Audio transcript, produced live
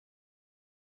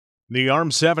The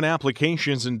ARM7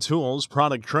 Applications and Tools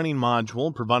product training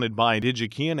module provided by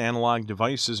Digi-Key and Analog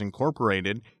Devices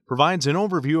Incorporated provides an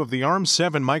overview of the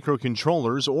ARM7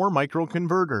 microcontrollers or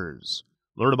microconverters.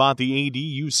 Learn about the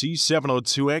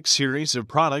ADUC702X series of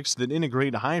products that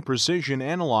integrate high-precision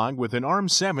analog with an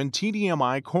ARM7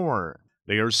 TDMI core.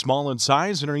 They are small in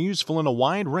size and are useful in a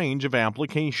wide range of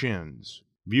applications.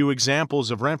 View examples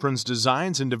of reference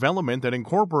designs and development that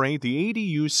incorporate the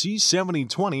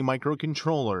ADUC7020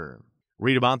 microcontroller.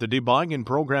 Read about the debug and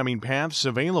programming paths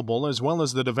available as well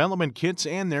as the development kits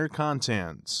and their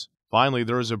contents. Finally,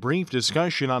 there is a brief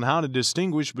discussion on how to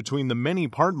distinguish between the many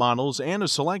part models and a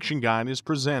selection guide is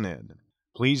presented.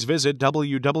 Please visit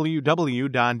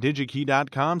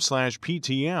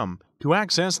www.digikey.com/ptm to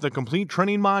access the complete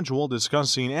training module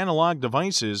discussing analog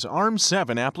devices,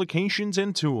 ARM7 applications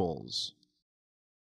and tools.